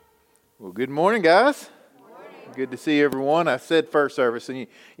Well, good morning, guys. Good to see everyone. I said first service, and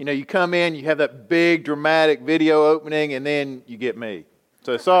you come in, you have that big dramatic video opening, and then you get me.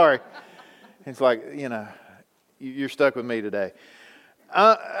 So sorry. It's like, you're stuck with me today.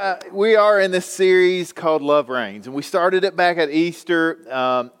 We are in this series called Love Reigns, and we started it back at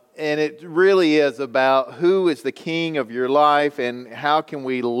Easter, and it really is about who is the king of your life and how can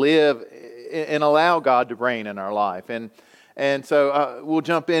we live and allow God to reign in our life. And so we'll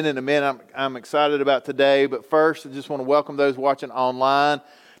jump in a minute. I'm excited about today. But first, I just want to welcome those watching online.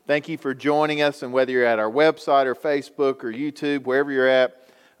 Thank you for joining us. And whether you're at our website or Facebook or YouTube, wherever you're at,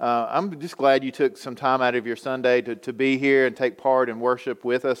 I'm just glad you took some time out of your Sunday to be here and take part in worship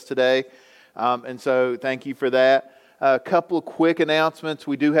with us today. And so thank you for that. A couple of quick announcements.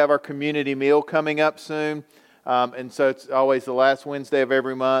 We do have our community meal coming up soon. And so it's always the last Wednesday of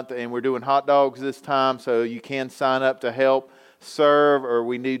every month, and we're doing hot dogs this time, so you can sign up to help serve, or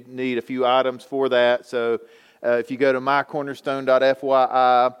we need a few items for that. So if you go to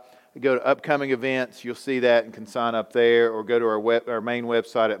mycornerstone.fyi, go to upcoming events, you'll see that and can sign up there, or go to our main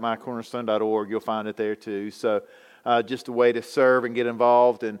website at mycornerstone.org. You'll find it there too. So just a way to serve and get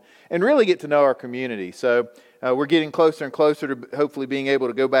involved and really get to know our community. So we're getting closer and closer to hopefully being able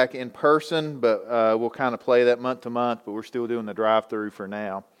to go back in person, but we'll kind of play that month to month, but we're still doing the drive-through for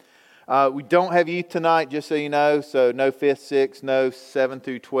now. We don't have youth tonight, just so you know, so no 5th, 6th, no 7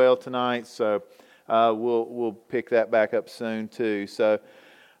 through 12 tonight, so we'll pick that back up soon too. So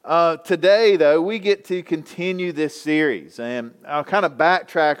today, though, we get to continue this series, and I'll kind of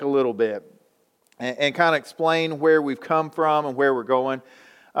backtrack a little bit and kind of explain where we've come from and where we're going.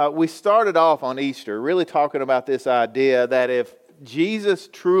 We started off on Easter really talking about this idea that if Jesus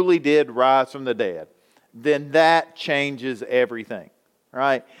truly did rise from the dead, then that changes everything,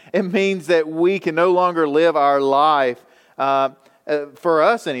 right? It means that we can no longer live our life for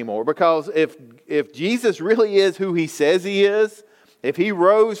us anymore, because if Jesus really is who He says He is, if He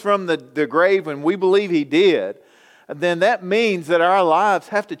rose from the grave when we believe He did, then that means that our lives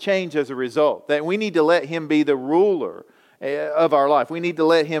have to change as a result, that we need to let Him be the ruler of our life. We need to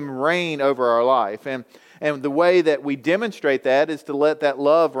let Him reign over our life. And the way that we demonstrate that is to let that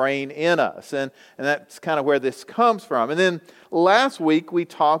love reign in us. And that's kind of where this comes from. And then last week we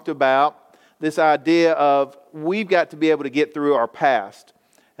talked about this idea of we've got to be able to get through our past.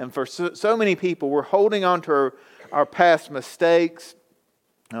 And for so many people, we're holding on to our past mistakes,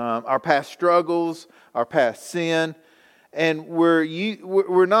 our past struggles, our past sin, and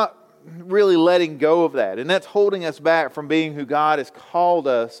we're not really letting go of that. And that's holding us back from being who God has called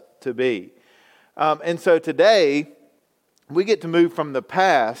us to be. And so today, we get to move from the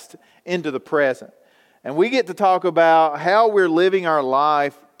past into the present. And we get to talk about how we're living our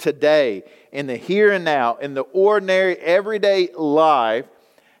life today, in the here and now, in the ordinary, everyday life.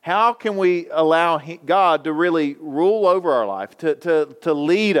 How can we allow God to really rule over our life, to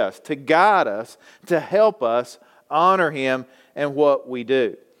lead us, to guide us, to help us honor Him in what we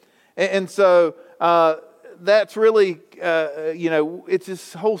do? And so that's really, it's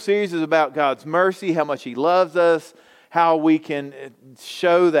this whole series is about God's mercy, how much He loves us, how we can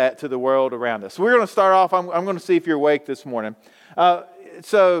show that to the world around us. So we're going to start off, I'm going to see if you're awake this morning.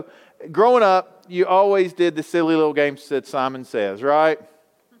 So growing up, you always did the silly little game that Simon Says, right?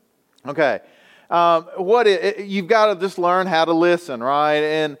 Okay. You've got to just learn how to listen,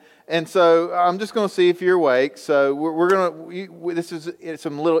 right? And so I'm just going to see if you're awake. So we're going to, this is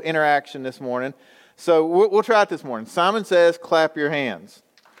some little interaction this morning. So we'll try it this morning. Simon says, clap your hands.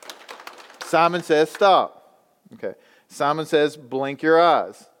 Simon says, stop. Okay. Simon says, blink your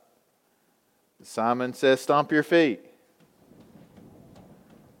eyes. Simon says, stomp your feet.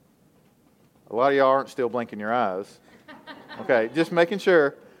 A lot of y'all aren't still blinking your eyes. Okay, just making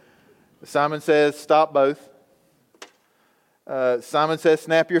sure. Simon says, stop both. Simon says,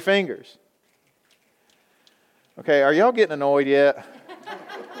 snap your fingers. Okay, are y'all getting annoyed yet?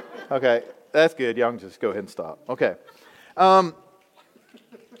 Okay, that's good. Y'all can just go ahead and stop. Okay. Oh,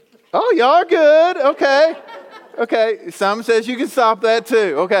 y'all are good. Okay, Simon says you can stop that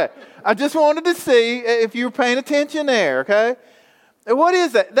too. Okay, I just wanted to see if you were paying attention there, okay? What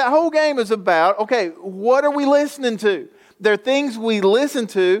is that? That whole game is about, okay, what are we listening to? There are things we listen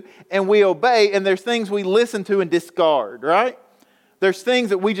to and we obey, and there's things we listen to and discard, right? There's things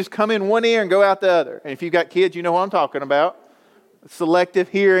that we just come in one ear and go out the other. And if you've got kids, you know what I'm talking about. Selective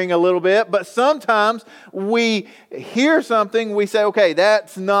hearing a little bit. But sometimes we hear something, we say, okay,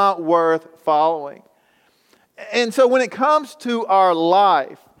 that's not worth following. And so when it comes to our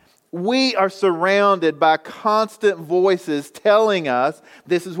life, we are surrounded by constant voices telling us,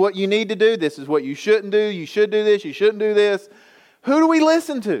 this is what you need to do, this is what you shouldn't do, you should do this, you shouldn't do this. Who do we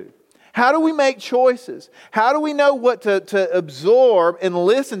listen to? How do we make choices? How do we know what to absorb and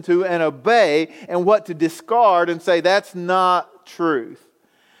listen to and obey, and what to discard and say that's not truth?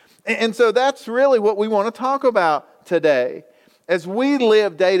 And so that's really what we want to talk about today. As we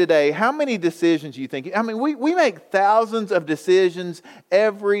live day to day, how many decisions do you think? I mean, we make thousands of decisions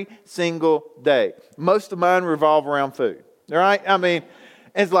every single day. Most of mine revolve around food, all right? I mean,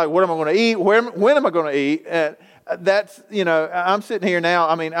 it's like, what am I going to eat? When am I going to eat? That's, I'm sitting here now.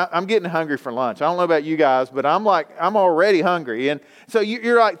 I mean, I'm getting hungry for lunch. I don't know about you guys, but I'm already hungry. And so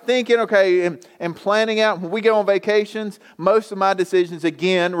you're like thinking, okay, and planning out. When we go on vacations, most of my decisions,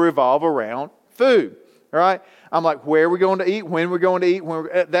 again, revolve around food, all right? I'm like, where are we going to eat? When we're going to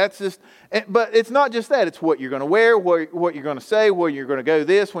eat? That's just, but it's not just that. It's what you're going to wear, what you're going to say, where you're going to go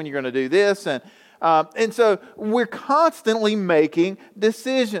this, when you're going to do this. And so we're constantly making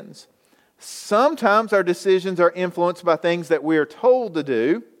decisions. Sometimes our decisions are influenced by things that we are told to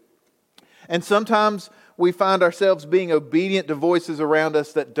do. And sometimes we find ourselves being obedient to voices around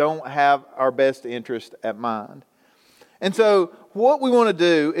us that don't have our best interest at mind. And so what we want to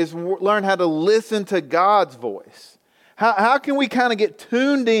do is learn how to listen to God's voice. How can we kind of get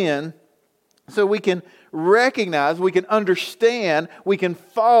tuned in so we can recognize, we can understand, we can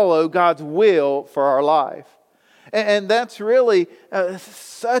follow God's will for our life? And that's really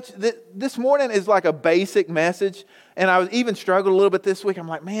this morning is like a basic message. And I was even struggled a little bit this week. I'm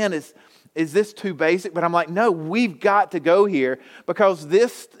like, man, is this too basic? But I'm like, no, we've got to go here, because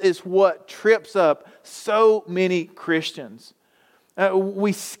this is what trips up so many Christians.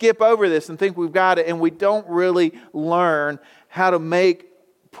 We skip over this and think we've got it, and we don't really learn how to make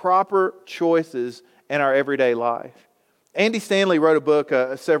proper choices in our everyday life. Andy Stanley wrote a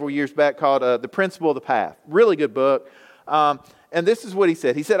book several years back called The Principle of the Path. Really good book. And this is what he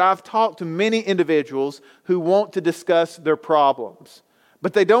said. He said, I've talked to many individuals who want to discuss their problems,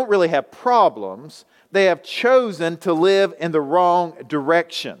 but they don't really have problems. They have chosen to live in the wrong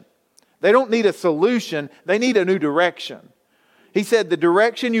direction. They don't need a solution. They need a new direction. He said, the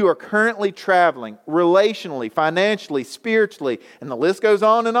direction you are currently traveling, relationally, financially, spiritually, and the list goes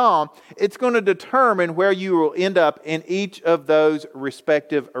on, it's going to determine where you will end up in each of those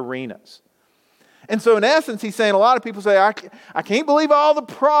respective arenas. And so in essence, he's saying a lot of people say, I can't believe all the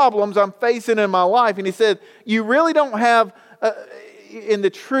problems I'm facing in my life. And he said, you really don't have, in the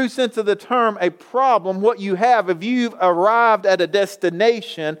true sense of the term, a problem. What you have, if you've arrived at a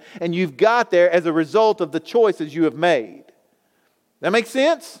destination and you've got there as a result of the choices you have made. That makes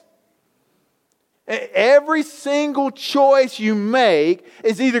sense? Every single choice you make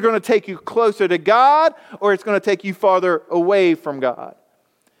is either going to take you closer to God, or it's going to take you farther away from God.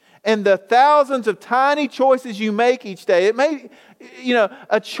 And the thousands of tiny choices you make each day, it may,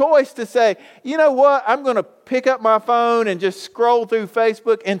 a choice to say, you know what, I'm going to pick up my phone and just scroll through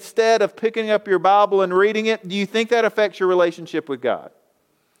Facebook instead of picking up your Bible and reading it. Do you think that affects your relationship with God?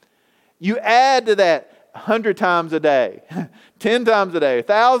 You add to that 100 times a day, 10 times a day,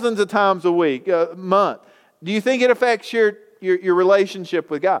 thousands of times a week, a month. Do you think it affects your relationship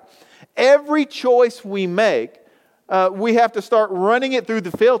with God? Every choice we make, we have to start running it through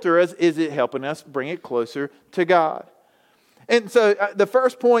the filter as, is it helping us bring it closer to God? And so the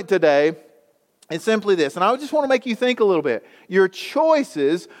first point today is simply this, and I just want to make you think a little bit. Your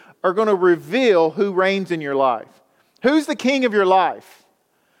choices are going to reveal who reigns in your life. Who's the king of your life?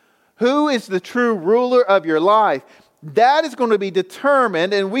 Who is the true ruler of your life? That is going to be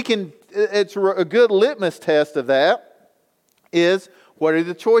determined, and it's a good litmus test of that, is what are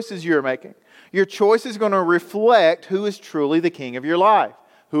the choices you're making? Your choice is going to reflect who is truly the king of your life,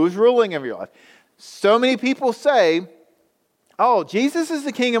 who is ruling of your life. So many people say, oh, Jesus is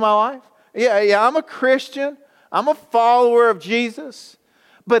the king of my life. Yeah, I'm a Christian. I'm a follower of Jesus.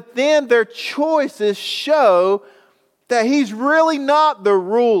 But then their choices show that He's really not the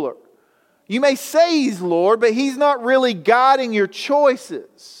ruler. You may say He's Lord, but He's not really guiding your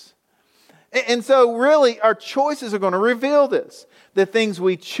choices. And so really our choices are going to reveal this. The things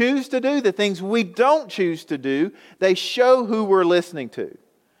we choose to do, the things we don't choose to do, they show who we're listening to.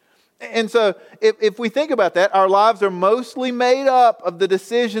 And so if we think about that, our lives are mostly made up of the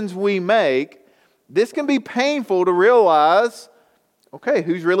decisions we make. This can be painful to realize, okay,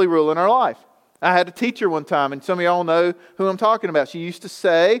 who's really ruling our life? I had a teacher one time, and some of y'all know who I'm talking about. She used to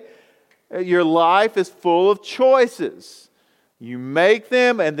say, your life is full of choices. You make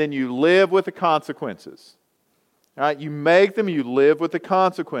them and then you live with the consequences. All right? You make them, you live with the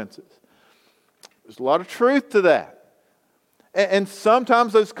consequences. There's a lot of truth to that. And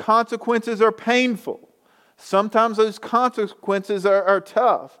sometimes those consequences are painful. Sometimes those consequences are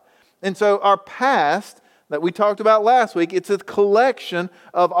tough. And so our past, that we talked about last week, it's a collection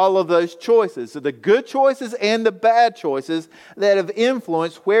of all of those choices. So the good choices and the bad choices that have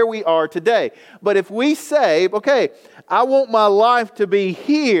influenced where we are today. But if we say, okay, I want my life to be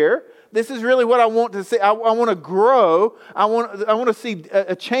here, this is really what I want to see. I want to grow. I want to see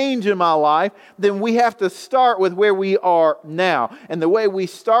a change in my life. Then we have to start with where we are now. And the way we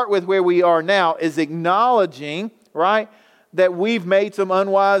start with where we are now is acknowledging, right, that we've made some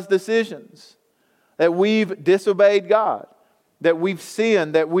unwise decisions, that we've disobeyed God, that we've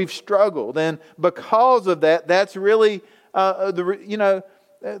sinned, that we've struggled. And because of that, that's really, that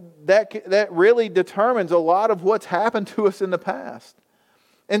really determines a lot of what's happened to us in the past.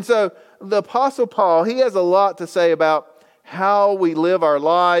 And so the Apostle Paul, he has a lot to say about how we live our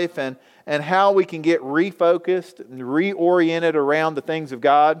life and how we can get refocused and reoriented around the things of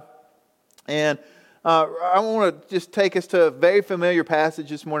God. And I want to just take us to a very familiar passage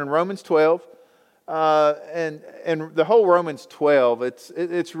this morning, Romans 12. And the whole Romans 12,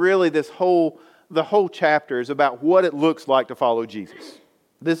 it's really the whole chapter is about what it looks like to follow Jesus.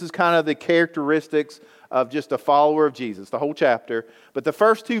 This is kind of the characteristics of just a follower of Jesus, the whole chapter. But the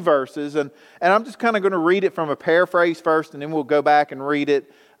first two verses, and I'm just kind of going to read it from a paraphrase first, and then we'll go back and read it,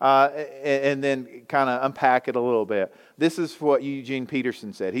 and then kind of unpack it a little bit. This is what Eugene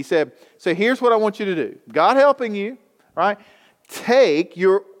Peterson said. He said, so here's what I want you to do. God helping you, right? Take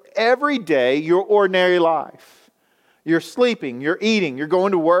your everyday, your ordinary life. You're sleeping, you're eating, you're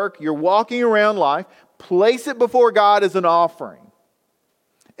going to work, you're walking around life. Place it before God as an offering.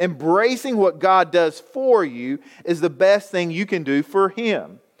 Embracing what God does for you is the best thing you can do for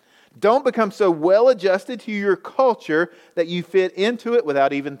Him. Don't become so well adjusted to your culture that you fit into it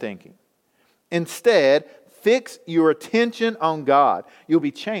without even thinking. Instead, fix your attention on God. You'll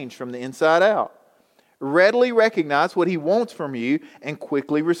be changed from the inside out. Readily recognize what He wants from you and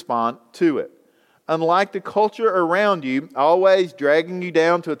quickly respond to it. Unlike the culture around you, always dragging you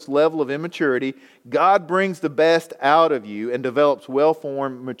down to its level of immaturity, God brings the best out of you and develops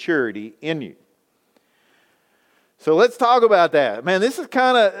well-formed maturity in you. So let's talk about that. Man, this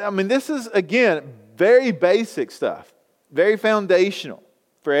is, again, very basic stuff. Very foundational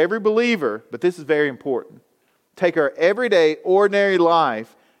for every believer, but this is very important. Take our everyday, ordinary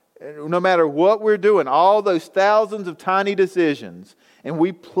life, no matter what we're doing, all those thousands of tiny decisions, and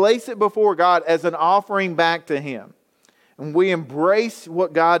we place it before God as an offering back to Him. And we embrace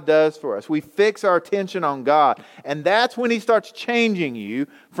what God does for us. We fix our attention on God. And that's when He starts changing you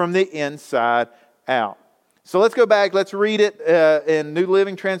from the inside out. So let's go back. Let's read it in New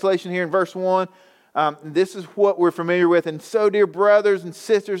Living Translation here in verse 1. This is what we're familiar with. And so, dear brothers and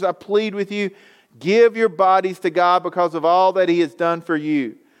sisters, I plead with you, give your bodies to God because of all that He has done for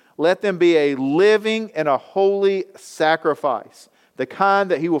you. Let them be a living and a holy sacrifice, the kind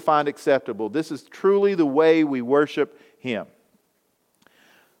that He will find acceptable. This is truly the way we worship Him.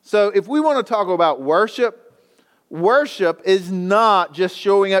 So if we want to talk about worship, worship is not just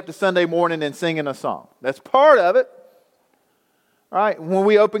showing up to Sunday morning and singing a song. That's part of it. All right? When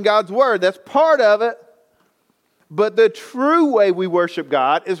we open God's Word, that's part of it. But the true way we worship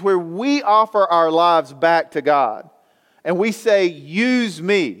God is where we offer our lives back to God. And we say, use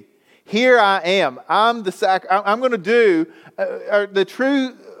me. Here I am. I'm going to do. The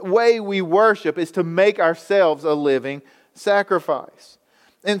true way we worship is to make ourselves a living sacrifice.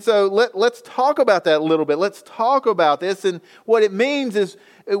 And so let's talk about that a little bit. Let's talk about this. And what it means is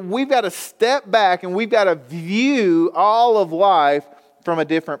we've got to step back and we've got to view all of life from a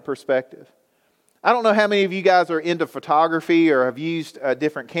different perspective. I don't know how many of you guys are into photography or have used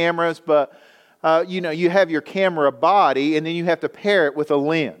different cameras, but you have your camera body and then you have to pair it with a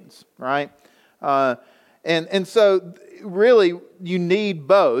lens, right? And so really you need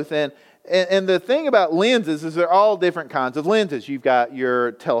both. And the thing about lenses is they're all different kinds of lenses. You've got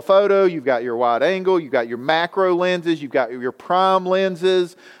your telephoto, you've got your wide angle, you've got your macro lenses, you've got your prime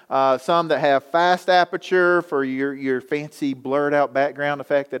lenses, some that have fast aperture for your fancy blurred out background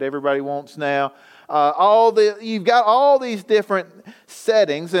effect that everybody wants now. You've got all these different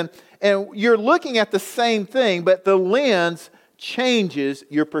settings and you're looking at the same thing, but the lens changes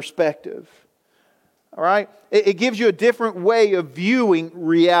your perspective. All right? It gives you a different way of viewing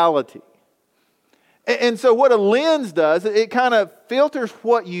reality. And so what a lens does, it kind of filters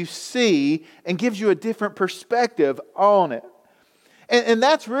what you see and gives you a different perspective on it. And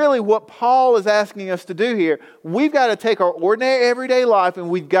that's really what Paul is asking us to do here. We've got to take our ordinary everyday life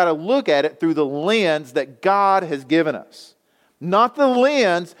and we've got to look at it through the lens that God has given us. Not the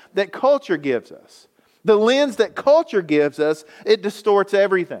lens that culture gives us. The lens that culture gives us, it distorts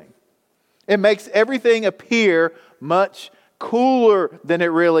everything. It makes everything appear much cooler than it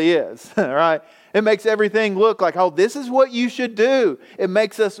really is, right? It makes everything look like, oh, this is what you should do. It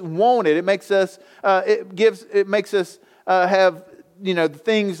makes us want it. It makes us, have,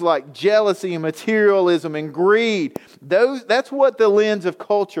 things like jealousy and materialism and greed. That's what the lens of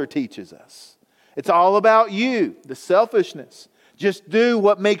culture teaches us. It's all about you, the selfishness. Just do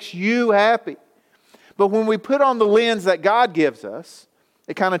what makes you happy. But when we put on the lens that God gives us,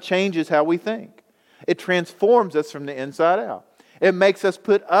 it kind of changes how we think. It transforms us from the inside out. It makes us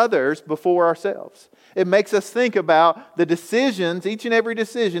put others before ourselves. It makes us think about the decisions, each and every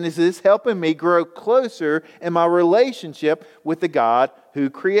decision. Is this helping me grow closer in my relationship with the God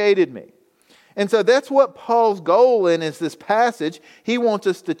who created me? And so that's what Paul's goal in is this passage. He wants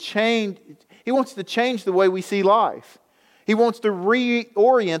us to change. He wants to change the way we see life. He wants to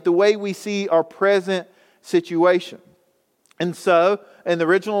reorient the way we see our present situation. And so, in the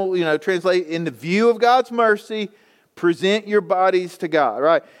original, translate, in the view of God's mercy, present your bodies to God,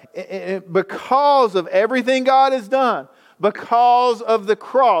 right? Because of everything God has done, because of the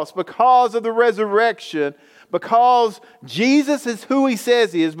cross, because of the resurrection, because Jesus is who He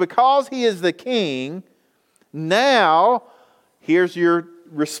says He is, because He is the King, now, here's your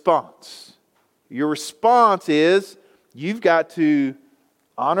response. Your response is, you've got to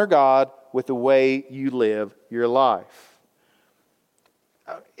honor God with the way you live your life.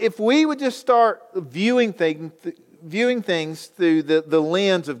 If we would just start viewing things through the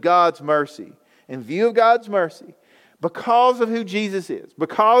lens of God's mercy, in view of God's mercy, because of who Jesus is,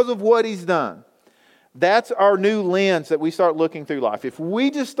 because of what He's done, that's our new lens that we start looking through life. If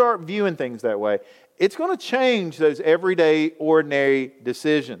we just start viewing things that way, it's going to change those everyday, ordinary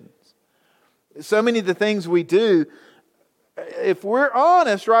decisions. So many of the things we do, if we're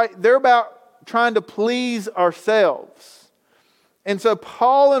honest, right, they're about trying to please ourselves. And so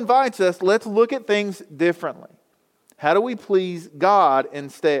Paul invites us, let's look at things differently. How do we please God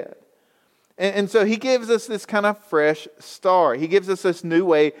instead? And so he gives us this kind of fresh start. He gives us this new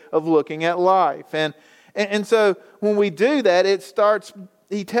way of looking at life. And so when we do that,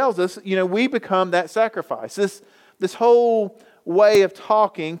 he tells us, we become that sacrifice. This whole way of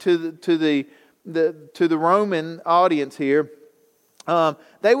talking to the Roman audience here,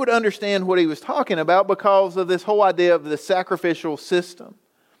 they would understand what he was talking about because of this whole idea of the sacrificial system,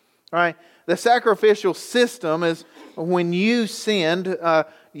 right? The sacrificial system is when you sinned,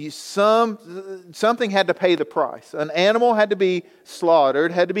 something had to pay the price. An animal had to be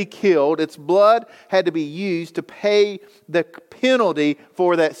slaughtered, had to be killed. Its blood had to be used to pay the penalty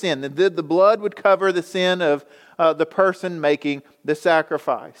for that sin. The blood would cover the sin of the person making the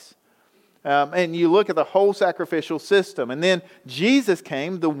sacrifice. And you look at the whole sacrificial system. And then Jesus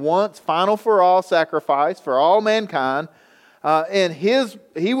came, the once final for all sacrifice for all mankind. And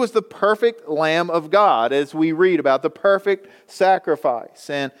he was the perfect Lamb of God, as we read about, the perfect sacrifice.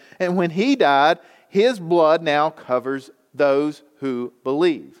 And when He died, His blood now covers those who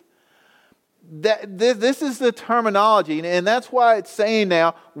believe. This is the terminology, and that's why it's saying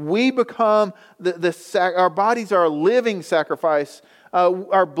now we become our bodies are a living sacrifice.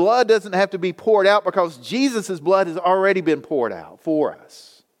 Our blood doesn't have to be poured out because Jesus' blood has already been poured out for us.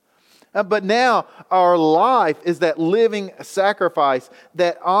 But now our life is that living sacrifice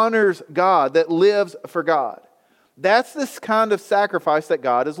that honors God, that lives for God. That's this kind of sacrifice that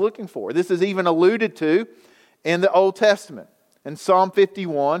God is looking for. This is even alluded to in the Old Testament. In Psalm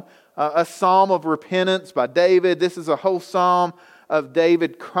 51, a psalm of repentance by David. This is a whole psalm of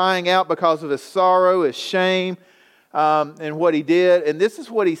David crying out because of his sorrow, his shame, and what he did. And this is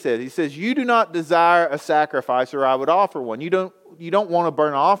what he says. He says, "You do not desire a sacrifice, or I would offer one." You don't want a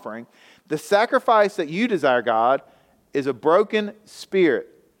burnt offering. The sacrifice that you desire, God, is a broken spirit.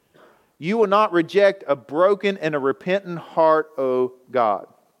 You will not reject a broken and a repentant heart, O God.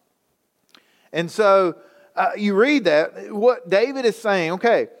 And so you read that, what David is saying,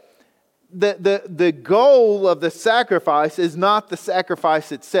 okay, the goal of the sacrifice is not the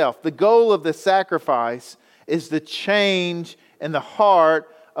sacrifice itself. The goal of the sacrifice is the change in the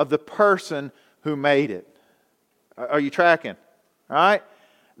heart of the person who made it. Are you tracking? All right?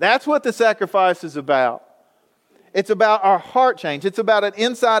 That's what the sacrifice is about. It's about our heart change. It's about an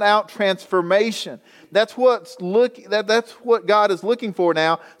inside-out transformation. That's what God is looking for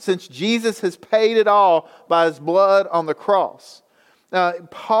now, since Jesus has paid it all by His blood on the cross. Now,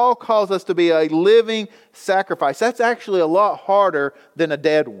 Paul calls us to be a living sacrifice. That's actually a lot harder than a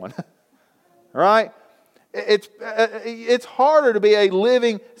dead one. Right? It's harder to be a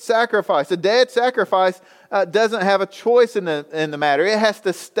living sacrifice. A dead sacrifice doesn't have a choice in the matter. It has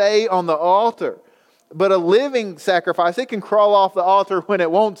to stay on the altar. But a living sacrifice, it can crawl off the altar when it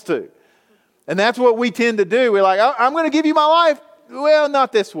wants to. And that's what we tend to do. We're like, I'm going to give you my life. Well,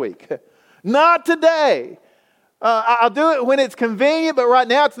 not this week. Not today. I'll do it when it's convenient, but right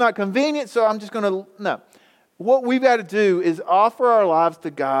now it's not convenient, so I'm just going to, no. What we've got to do is offer our lives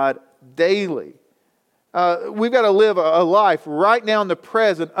to God daily. We've got to live a life right now in the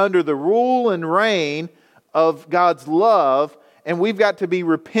present under the rule and reign of God's love, and we've got to be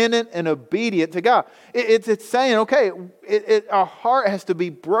repentant and obedient to God. It's saying, okay, our heart has to be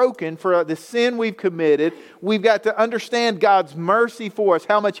broken for the sin we've committed. We've got to understand God's mercy for us,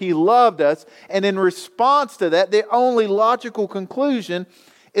 how much He loved us, and in response to that, the only logical conclusion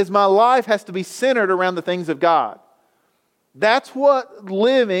is my life has to be centered around the things of God. That's what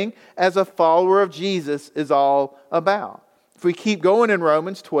living as a follower of Jesus is all about. If we keep going in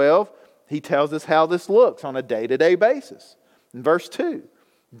Romans 12, he tells us how this looks on a day-to-day basis. In verse 2,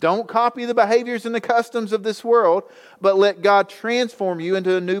 don't copy the behaviors and the customs of this world, but let God transform you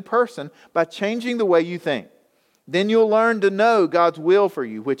into a new person by changing the way you think. Then you'll learn to know God's will for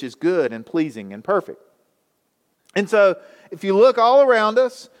you, which is good and pleasing and perfect. And so, if you look all around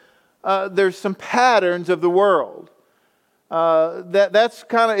us, there's some patterns of the world. That's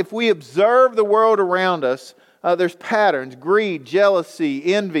kind of, if we observe the world around us, there's patterns: greed,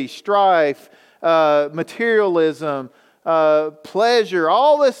 jealousy, envy, strife, materialism, pleasure,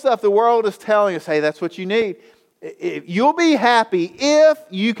 all this stuff the world is telling us, hey, that's what you need. You'll be happy if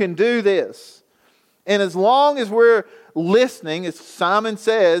you can do this. And as long as we're listening, as Simon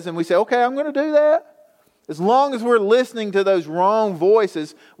says, and we say, okay, I'm going to do that. As long as we're listening to those wrong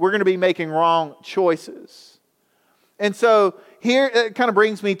voices, we're going to be making wrong choices. And so here it kind of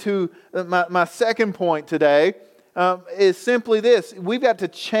brings me to my second point today, is simply this. We've got to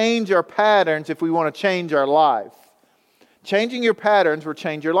change our patterns if we want to change our life. Changing your patterns will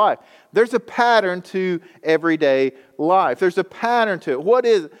change your life. There's a pattern to everyday life. There's a pattern to it.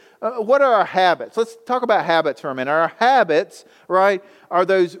 What are our habits? Let's talk about habits for a minute. Our habits, right, are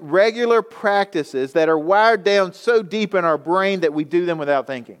those regular practices that are wired down so deep in our brain that we do them without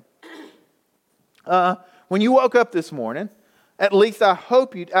thinking. When you woke up this morning, at least I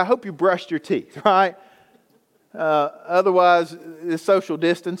hope you brushed your teeth, right? Otherwise, it's social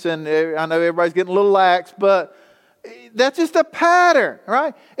distance, and I know everybody's getting a little lax, but that's just a pattern,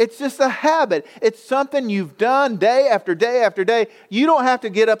 right? It's just a habit. It's something you've done day after day after day. You don't have to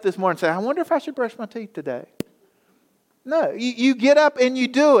get up this morning and say, I wonder if I should brush my teeth today. No, you get up and you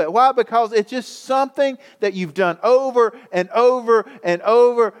do it. Why? Because it's just something that you've done over and over and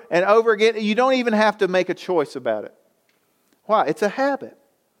over and over again. You don't even have to make a choice about it. Why? It's a habit.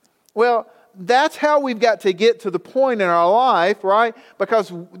 Well, that's how we've got to get to the point in our life, right?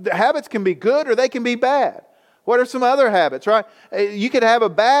 Because the habits can be good or they can be bad. What are some other habits, right? You could have a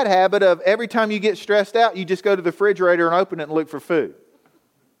bad habit of every time you get stressed out, you just go to the refrigerator and open it and look for food.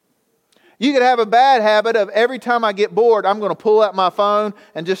 You could have a bad habit of every time I get bored, I'm going to pull out my phone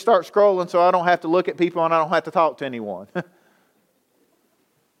and just start scrolling so I don't have to look at people and I don't have to talk to anyone.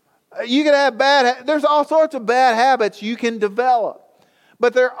 You could have there's all sorts of bad habits you can develop.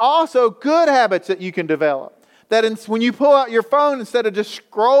 But there are also good habits that you can develop. That when you pull out your phone, instead of just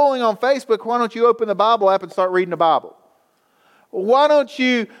scrolling on Facebook, why don't you open the Bible app and start reading the Bible? Why don't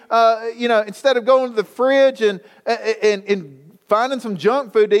you, instead of going to the fridge and finding some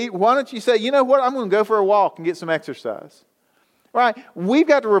junk food to eat, why don't you say, you know what, I'm going to go for a walk and get some exercise. Right? We've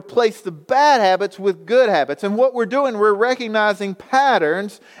got to replace the bad habits with good habits. And what we're doing, we're recognizing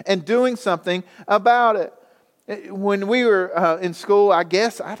patterns and doing something about it. When we were in school, I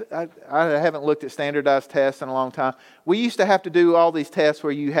guess, I haven't looked at standardized tests in a long time. We used to have to do all these tests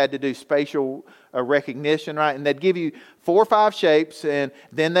where you had to do spatial recognition, right? And they'd give you 4 or 5 shapes, and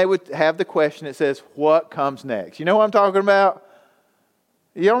then they would have the question that says, what comes next? You know what I'm talking about?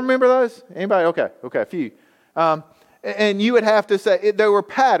 You don't remember those? Anybody? Okay, a few. And you would have to say, there were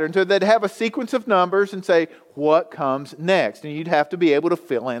patterns, or they'd have a sequence of numbers and say, what comes next? And you'd have to be able to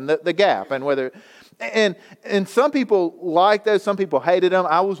fill in the gap. And some people liked those, some people hated them.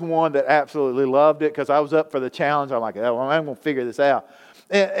 I was one that absolutely loved it because I was up for the challenge. I'm like, oh, I'm going to figure this out.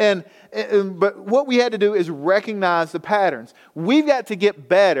 But what we had to do is recognize the patterns. We've got to get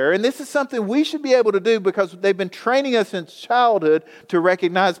better, and this is something we should be able to do because they've been training us since childhood to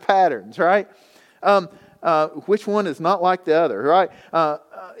recognize patterns, right? Which one is not like the other, right?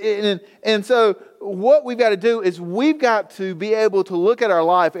 And so what we've got to do is we've got to be able to look at our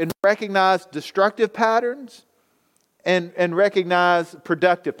life and recognize destructive patterns and recognize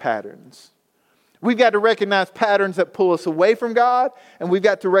productive patterns. We've got to recognize patterns that pull us away from God, and we've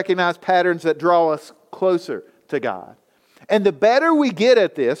got to recognize patterns that draw us closer to God. And the better we get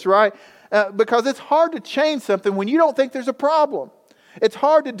at this, right? Because it's hard to change something when you don't think there's a problem. It's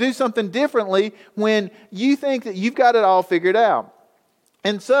hard to do something differently when you think that you've got it all figured out.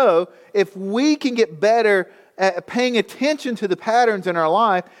 And so, if we can get better at paying attention to the patterns in our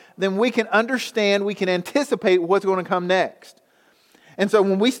life, then we can understand, we can anticipate what's going to come next. And so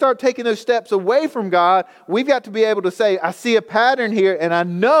when we start taking those steps away from God, we've got to be able to say, I see a pattern here and I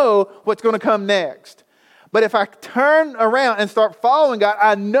know what's going to come next. But if I turn around and start following God,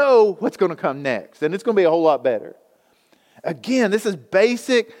 I know what's going to come next. And it's going to be a whole lot better. Again, this is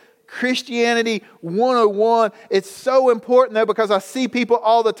basic Christianity 101. It's so important though, because I see people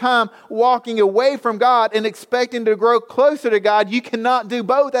all the time walking away from God and expecting to grow closer to God. You cannot do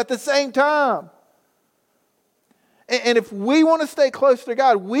both at the same time. And if we want to stay close to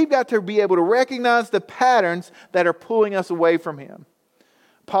God, we've got to be able to recognize the patterns that are pulling us away from Him.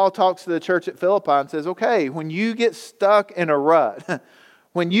 Paul talks to the church at Philippi and says, okay, when you get stuck in a rut,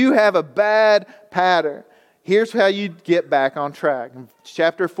 when you have a bad pattern, here's how you get back on track. In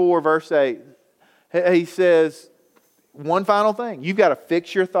chapter 4, verse 8, he says one final thing. You've got to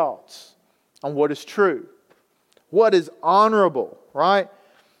fix your thoughts on what is true, what is honorable, right?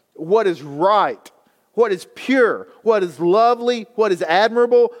 What is right, what is pure, what is lovely, what is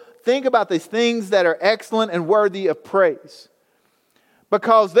admirable. Think about these things that are excellent and worthy of praise.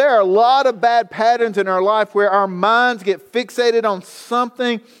 Because there are a lot of bad patterns in our life where our minds get fixated on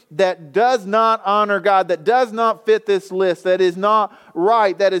something that does not honor God, that does not fit this list, that is not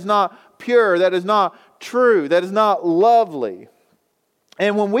right, that is not pure, that is not true, that is not lovely.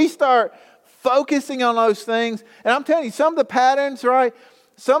 And when we start focusing on those things, and I'm telling you, some of the patterns, right?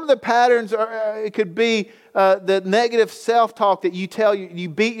 Some of the patterns it could be the negative self-talk that you tell you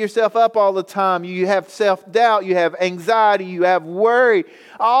beat yourself up all the time. You have self-doubt, you have anxiety, you have worry.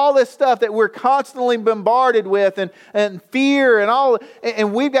 All this stuff that we're constantly bombarded with and fear and all.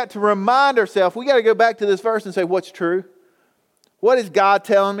 And we've got to remind ourselves, we got to go back to this verse and say, what's true? What is God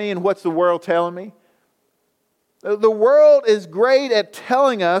telling me and what's the world telling me? The world is great at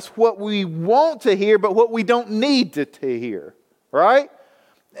telling us what we want to hear, but what we don't need to hear, right?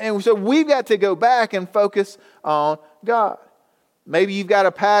 And so we've got to go back and focus on God. Maybe you've got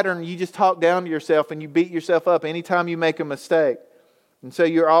a pattern, you just talk down to yourself and you beat yourself up anytime you make a mistake. And so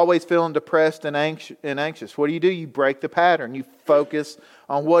you're always feeling depressed and anxious. What do? You break the pattern. You focus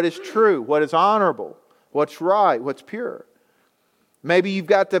on what is true, what is honorable, what's right, what's pure. Maybe you've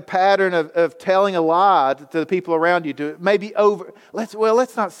got the pattern of telling a lie to the people around you.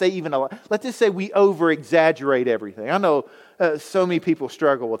 Let's not say even a lie. Let's just say we over-exaggerate everything. I know so many people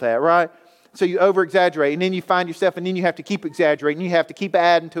struggle with that, right? So you over-exaggerate, and then you find yourself, and then you have to keep exaggerating, you have to keep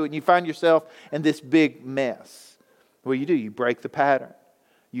adding to it, and you find yourself in this big mess. What do? You break the pattern.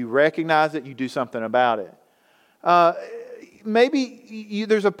 You recognize it, you do something about it. Maybe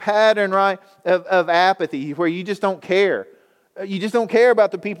there's a pattern, right, of apathy where you just don't care. You just don't care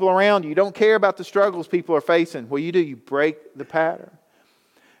about the people around you. You don't care about the struggles people are facing. What do? You break the pattern.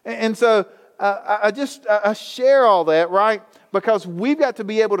 And so I share all that, right? Because we've got to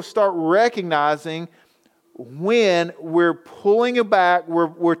be able to start recognizing when we're pulling it back,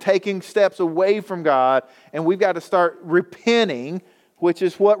 we're taking steps away from God, and we've got to start repenting, which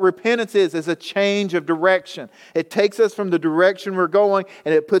is what repentance is a change of direction. It takes us from the direction we're going,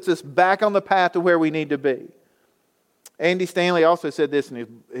 and it puts us back on the path to where we need to be. Andy Stanley also said this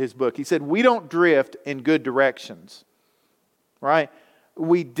in his book. He said, we don't drift in good directions, right?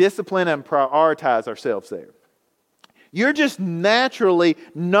 We discipline and prioritize ourselves there. You're just naturally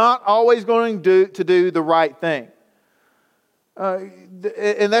not always going to do the right thing.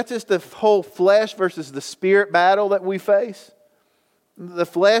 And that's just the whole flesh versus the spirit battle that we face. The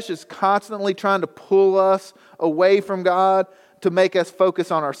flesh is constantly trying to pull us away from God, to make us focus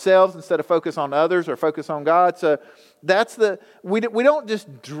on ourselves instead of focus on others or focus on God. So we don't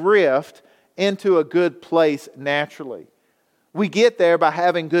just drift into a good place naturally. We get there by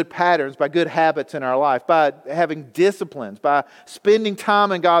having good patterns, by good habits in our life, by having disciplines, by spending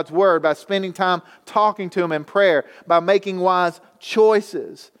time in God's Word, by spending time talking to Him in prayer, by making wise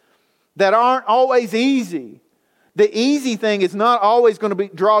choices that aren't always easy. The easy thing is not always going to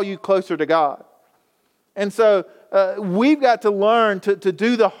draw you closer to God. And so we've got to learn to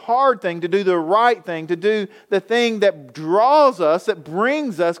do the hard thing, to do the right thing, to do the thing that draws us, that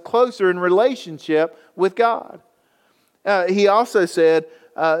brings us closer in relationship with God. He also said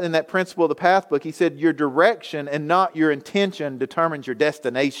in that Principle of the Path book, he said, your direction and not your intention determines your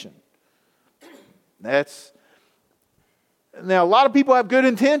destination. Now, a lot of people have good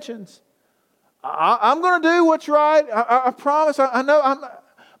intentions. I'm going to do what's right. I promise. I know.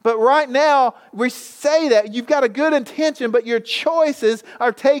 But right now, we say that you've got a good intention, but your choices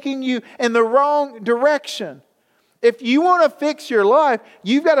are taking you in the wrong direction. If you want to fix your life,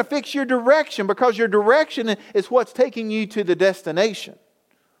 you've got to fix your direction, because your direction is what's taking you to the destination.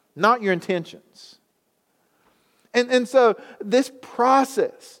 not your intentions. And so this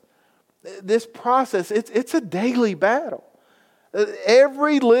process, it's a daily battle.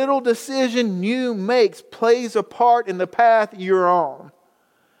 Every little decision you make plays a part in the path you're on.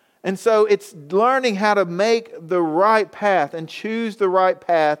 And so it's learning how to make the right path and choose the right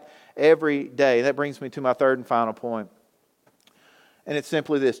path every day. That brings me to my third and final point. And it's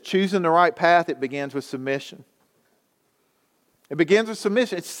simply this. Choosing the right path, it begins with submission. It begins with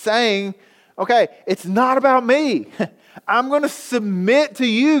submission. It's saying, okay, it's not about me. I'm going to submit to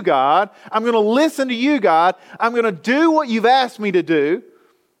you, God. I'm going to listen to you, God. I'm going to do what you've asked me to do.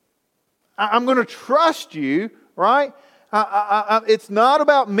 I'm going to trust you, right? It's not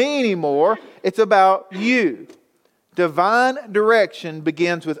about me anymore. It's about you. Divine direction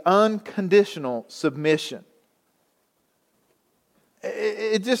begins with unconditional submission.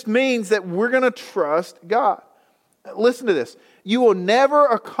 It just means that we're going to trust God. Listen to this. You will never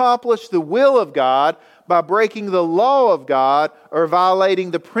accomplish the will of God by breaking the law of God or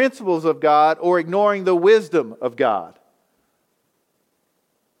violating the principles of God or ignoring the wisdom of God.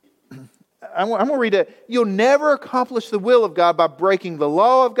 I'm going to read it. You'll never accomplish the will of God by breaking the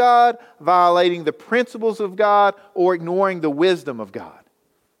law of God, violating the principles of God, or ignoring the wisdom of God.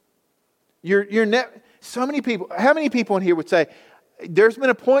 So many people, how many people in here would say, there's been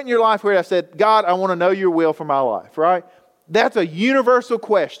a point in your life where I said, God, I want to know your will for my life, right? That's a universal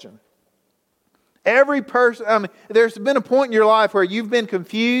question. Every person, there's been a point in your life where you've been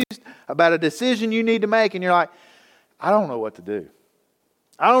confused about a decision you need to make, and you're like, I don't know what to do.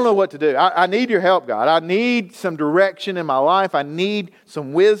 I don't know what to do. I need your help, God. I need some direction in my life. I need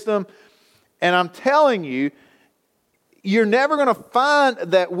some wisdom. And I'm telling you, you're never going to find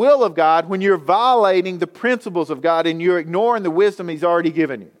that will of God when you're violating the principles of God and you're ignoring the wisdom He's already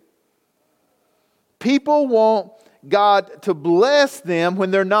given you. People want God to bless them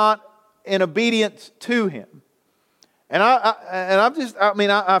when they're not in obedience to Him. And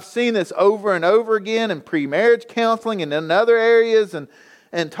I've seen this over and over again in pre-marriage counseling and in other areas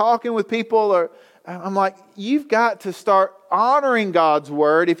and talking with people. I'm like, you've got to start honoring God's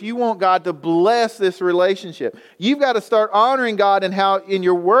word if you want God to bless this relationship. You've got to start honoring God in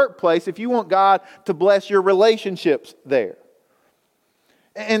your workplace if you want God to bless your relationships there.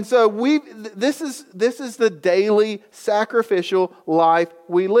 And so this is the daily sacrificial life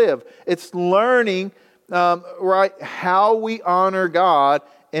we live. It's learning how we honor God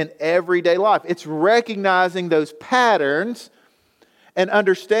in everyday life. It's recognizing those patterns and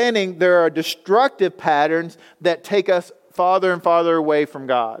understanding there are destructive patterns that take us farther and farther away from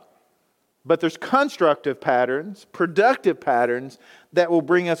God. But there's constructive patterns, productive patterns that will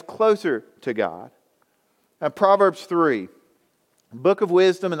bring us closer to God. Now, Proverbs 3, book of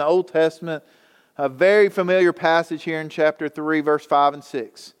wisdom in the Old Testament, a very familiar passage here in chapter 3, verse 5 and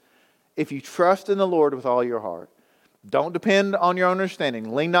 6. If you trust in the Lord with all your heart, don't depend on your own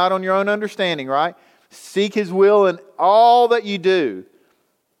understanding. Lean not on your own understanding, right? Seek His will in all that you do.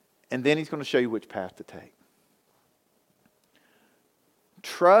 And then He's going to show you which path to take.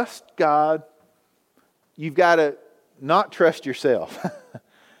 Trust God. You've got to not trust yourself.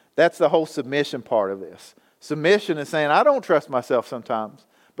 That's the whole submission part of this. Submission is saying, I don't trust myself sometimes.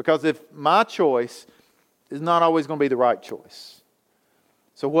 Because if my choice is not always going to be the right choice.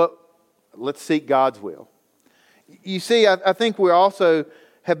 So let's seek God's will. You see, I think we also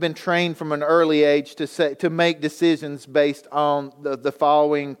have been trained from an early age to make decisions based on the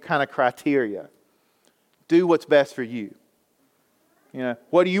following kind of criteria. Do what's best for you.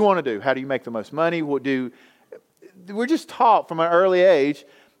 What do you want to do? How do you make the most money? We're just taught from an early age,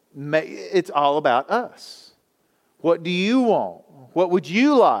 it's all about us. What do you want? What would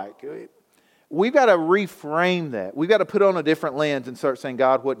you like? We've got to reframe that. We've got to put on a different lens and start saying,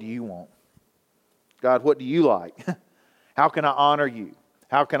 God, what do you want? God, what do you like? How can I honor you?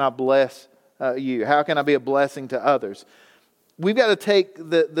 How can I bless you? How can I be a blessing to others? We've got to take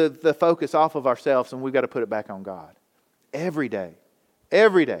the focus off of ourselves and we've got to put it back on God. Every day,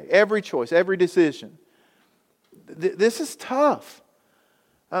 every choice, every decision. This is tough.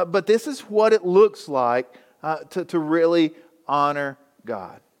 But this is what it looks like to really honor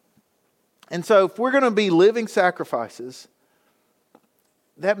God. And so if we're going to be living sacrifices,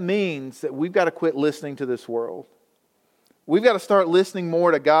 that means that we've got to quit listening to this world. We've got to start listening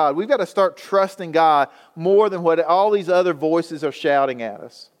more to God. We've got to start trusting God more than what all these other voices are shouting at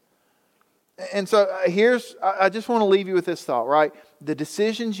us. And so I just want to leave you with this thought, right? The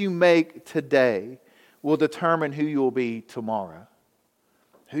decisions you make today will determine who you will be tomorrow.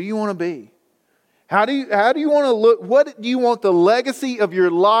 Who you want to be. How do you want to look? What do you want the legacy of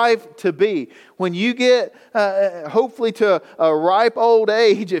your life to be? When you get, hopefully, to a ripe old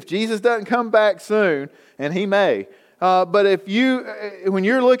age, if Jesus doesn't come back soon, and He may. But when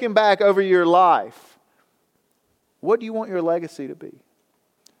you're looking back over your life, what do you want your legacy to be?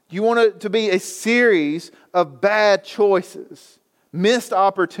 Do you want it to be a series of bad choices, missed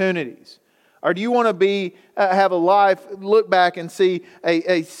opportunities? Or do you want to have a life, look back and see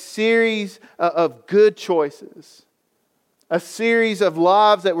a series of good choices? A series of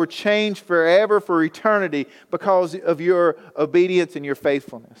lives that were changed forever, for eternity, because of your obedience and your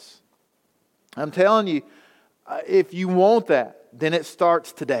faithfulness. I'm telling you, if you want that, then it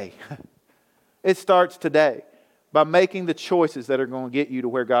starts today. It starts today by making the choices that are going to get you to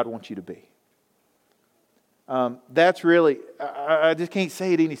where God wants you to be. That's really, I just can't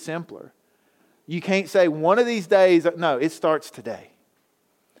say it any simpler. You can't say one of these days. No, it starts today.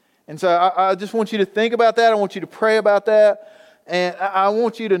 And so I just want you to think about that. I want you to pray about that. And I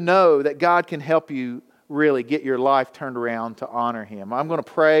want you to know that God can help you really get your life turned around to honor Him. I'm going to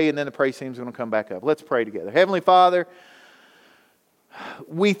pray, and then the praise team is going to come back up. Let's pray together. Heavenly Father,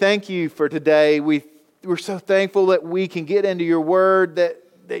 we thank You for today. We're so thankful that we can get into Your Word,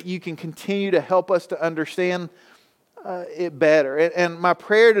 that You can continue to help us to understand it better. And my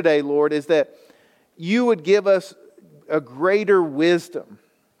prayer today, Lord, is that You would give us a greater wisdom,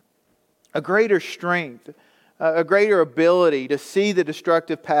 a greater strength, a greater ability to see the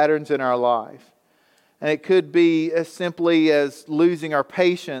destructive patterns in our life. And it could be as simply as losing our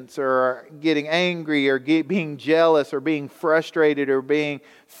patience, or getting angry, or being jealous, or being frustrated, or being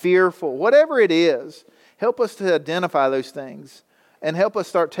fearful. Whatever it is, help us to identify those things and help us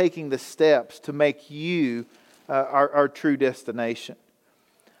start taking the steps to make You our true destination.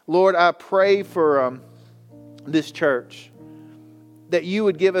 Lord, I pray for this church, that You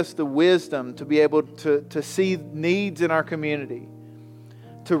would give us the wisdom to be able to see needs in our community,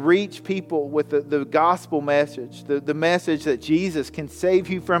 to reach people with the gospel message, the message that Jesus can save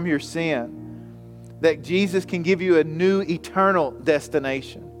you from your sin, that Jesus can give you a new eternal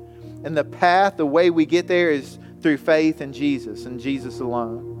destination. And the path, the way we get there is through faith in Jesus and Jesus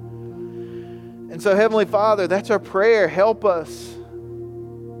alone. And so, Heavenly Father, that's our prayer. Help us.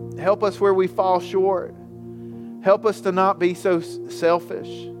 Help us where we fall short. Help us to not be so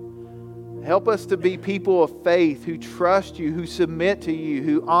selfish. Help us to be people of faith who trust You, who submit to You,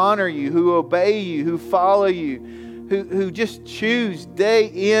 who honor You, who obey You, who follow You, who just choose day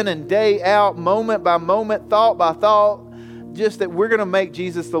in and day out, moment by moment, thought by thought, just that we're going to make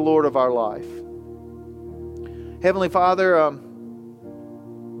Jesus the Lord of our life. Heavenly Father,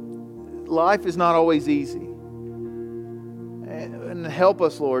 life is not always easy. And help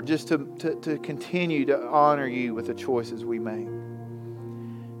us, Lord, just to continue to honor You with the choices we make.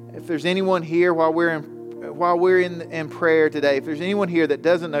 If there's anyone here while we're in prayer today, if there's anyone here that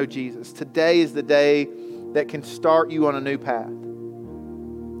doesn't know Jesus, today is the day that can start you on a new path.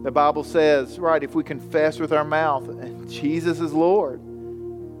 The Bible says, right, if we confess with our mouth Jesus is Lord,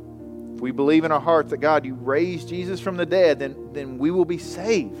 if we believe in our hearts that God, You raised Jesus from the dead, then we will be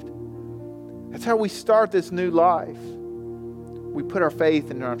saved. That's how we start this new life. We put our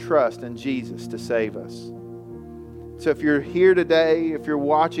faith and our trust in Jesus to save us. So if you're here today, if you're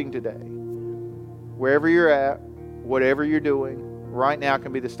watching today, wherever you're at, whatever you're doing, right now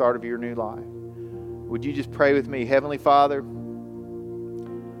can be the start of your new life. Would you just pray with me? Heavenly Father,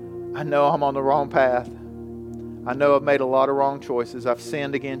 I know I'm on the wrong path. I know I've made a lot of wrong choices. I've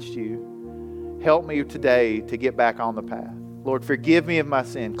sinned against You. Help me today to get back on the path. Lord, forgive me of my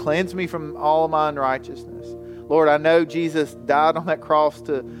sin. Cleanse me from all of my unrighteousness. Lord, I know Jesus died on that cross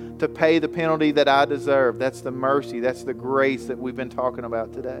to pay the penalty that I deserve. That's the mercy, that's the grace that we've been talking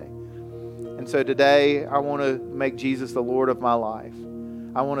about today. And so today, I want to make Jesus the Lord of my life.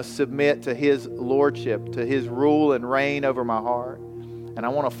 I want to submit to His lordship, to His rule and reign over my heart. And I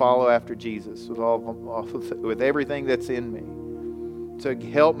want to follow after Jesus with everything that's in me. So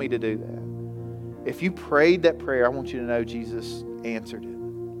help me to do that. If you prayed that prayer, I want you to know Jesus answered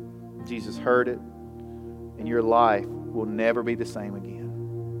it. Jesus heard it. And your life will never be the same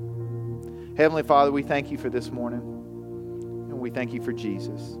again. Heavenly Father, we thank You for this morning. And we thank You for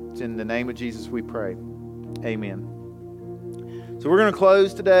Jesus. It's in the name of Jesus we pray. Amen. So we're going to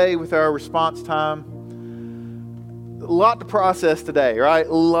close today with our response time. A lot to process today, right?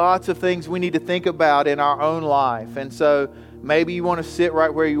 Lots of things we need to think about in our own life. And so maybe you want to sit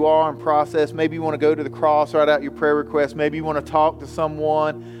right where you are and process. Maybe you want to go to the cross, write out your prayer request. Maybe you want to talk to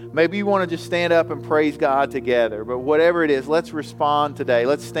someone. Maybe you want to just stand up and praise God together. But whatever it is, let's respond today.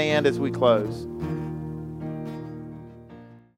 Let's stand as we close.